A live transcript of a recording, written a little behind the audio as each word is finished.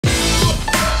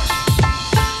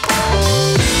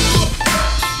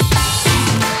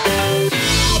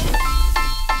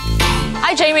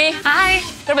Jamie. Hi.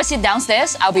 Grab a seat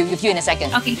downstairs. I'll be with you in a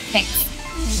second. Okay, thanks.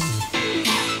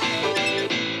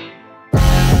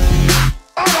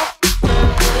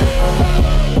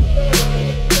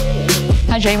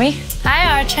 Hi, Jamie.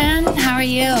 Hi, ArChan. How are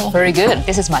you? Very good.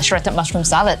 This is my shredded mushroom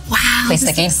salad. Wow, Please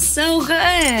this take is so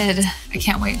good. I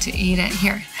can't wait to eat it.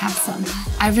 Here, have some.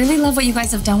 I really love what you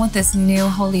guys have done with this new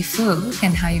Ho Lee Fook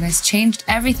and how you guys changed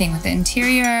everything with the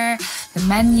interior, the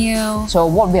menu. So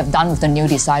what we have done with the new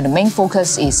design, the main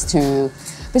focus is to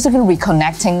basically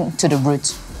reconnecting to the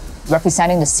roots,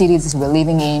 representing the cities we're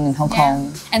living in Hong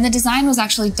Kong. And the design was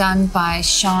actually done by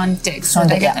Sean Dix.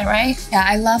 Did I get that right? Yeah,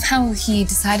 I love how he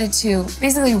decided to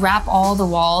basically wrap all the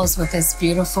walls with this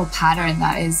beautiful pattern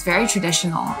that is very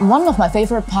traditional. One of my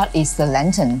favorite part is the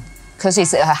lantern, because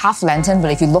it's a half lantern,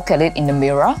 but if you look at it in the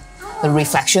mirror, the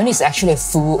reflection is actually a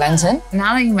full lantern.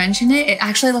 Now that you mention it, it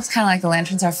actually looks kind of like the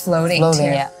lanterns are floating too.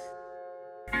 Yeah.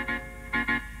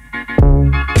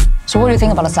 So what do you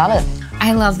think about the salad?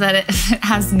 I love that it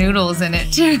has noodles in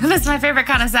it too. That's my favorite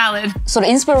kind of salad. So the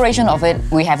inspiration of it,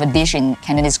 we have a dish in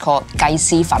Cantonese called gai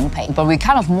si fan pei, but we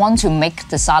kind of want to make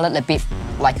the salad a bit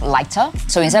like lighter.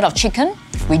 So instead of chicken,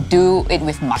 we do it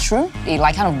with mushroom. It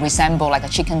like kind of resemble like a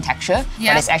chicken texture,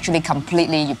 but it's actually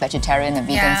completely vegetarian and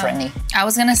vegan friendly. I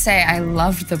was gonna say I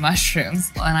loved the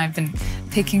mushrooms and I've been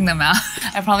picking them out.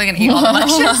 I'm probably gonna eat all the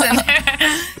mushrooms in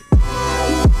there.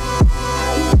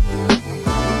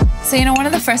 So, you know, one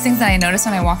of the first things that I noticed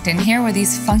when I walked in here were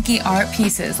these funky art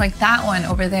pieces, like that one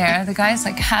over there. The guy's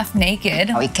like half naked.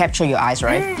 Oh, it captured your eyes,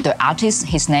 right? The artist,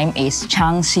 his name is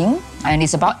Chang Xin, and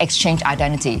it's about exchange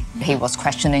identity. He was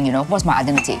questioning, you know, what's my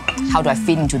identity? How do I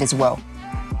fit into this world?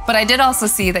 But I did also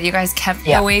see that you guys kept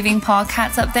the waving paw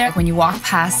cats up there. When you walk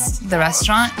past the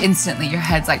restaurant, instantly your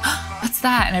head's like, oh, what's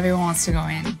that? And everyone wants to go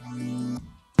in.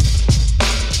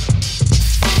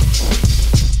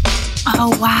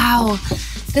 Oh, wow.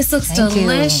 This looks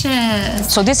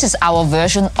delicious. So this is our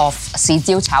version of Si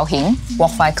Jiu Chao Hin,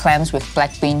 wok-fried clams with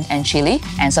black bean and chili,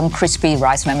 and some crispy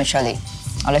rice vermicelli.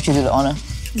 I'll let you do the honor.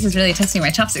 This is really testing my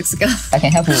chopstick skills. I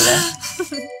can help you with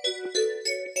that.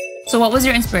 So what was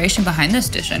your inspiration behind this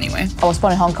dish anyway? I was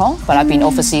born in Hong Kong, but I've been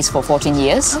overseas for 14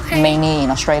 years, mainly in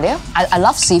Australia. I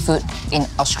love seafood in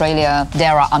Australia.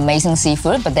 There are amazing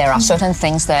seafood, but there are certain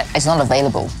things that is not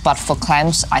available. But for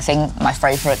clams, I think my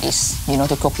favorite is, you know,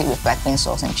 to cook it with black bean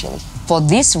sauce and chili. For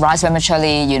this rice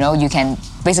vermicelli, you know, you can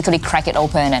basically crack it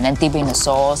open and then dip it in the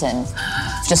sauce and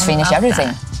just finish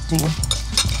everything. Do you?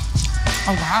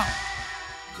 Oh, wow.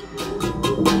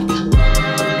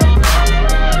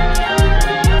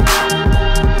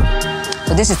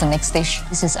 So this is the next dish.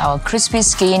 This is our crispy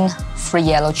skin free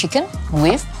yellow chicken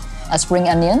with a spring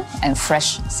onion and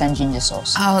fresh sand ginger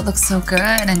sauce. Oh, it looks so good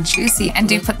and juicy. And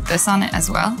do you put this on it as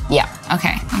well? Yeah.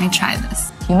 Okay, let me try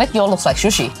this. You make yours look like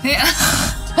sushi. Yeah.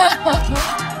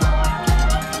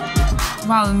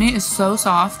 Wow, the meat is so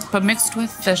soft, but mixed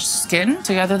with the skin,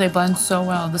 together they blend so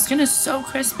well. The skin is so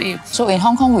crispy. So in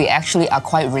Hong Kong, we actually are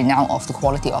quite renowned of the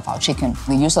quality of our chicken.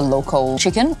 We use a local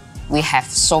chicken. We have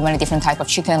so many different types of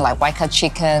chicken, like white cut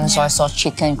chicken, soy sauce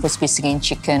chicken, crispy skin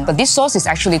chicken. But this sauce is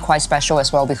actually quite special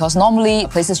as well because normally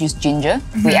places use ginger.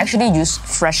 We actually use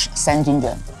fresh sand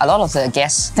ginger. A lot of the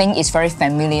guests think it's very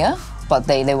familiar, but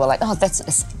they were like, oh,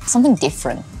 that's something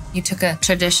different. You took a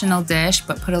traditional dish,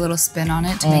 but put a little spin on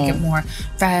it to make it more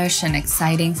fresh and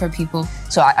exciting for people.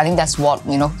 So I think that's what,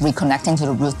 you know, reconnecting to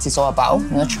the roots is all about.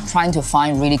 You know, trying to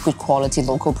find really good quality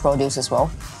local produce as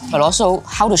well. But also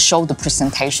how to show the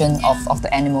presentation of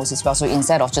the animals as well. So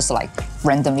instead of just like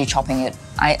randomly chopping it,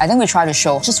 I think we try to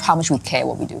show just how much we care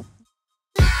what we do.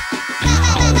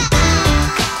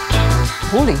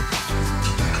 Holy.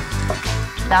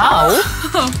 Now,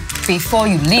 before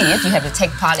you leave, you have to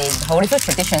take part in the Ho Lee Fook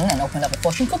tradition and open up a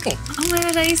fortune cookie. Oh my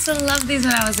God, I used to love these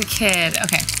when I was a kid.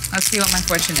 Okay, let's see what my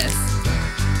fortune is.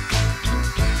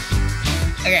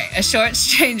 Okay, a short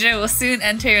stranger will soon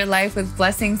enter your life with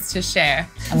blessings to share.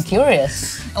 I'm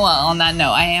curious. Well, on that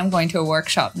note, I am going to a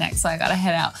workshop next, so I gotta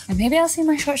head out. And maybe I'll see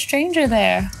my short stranger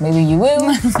there. Maybe you will.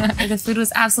 The food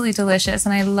was absolutely delicious,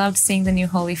 and I loved seeing the new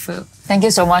Ho Lee Fook. Thank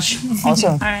you so much.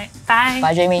 Awesome. All right, bye.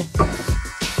 Bye, Jamie.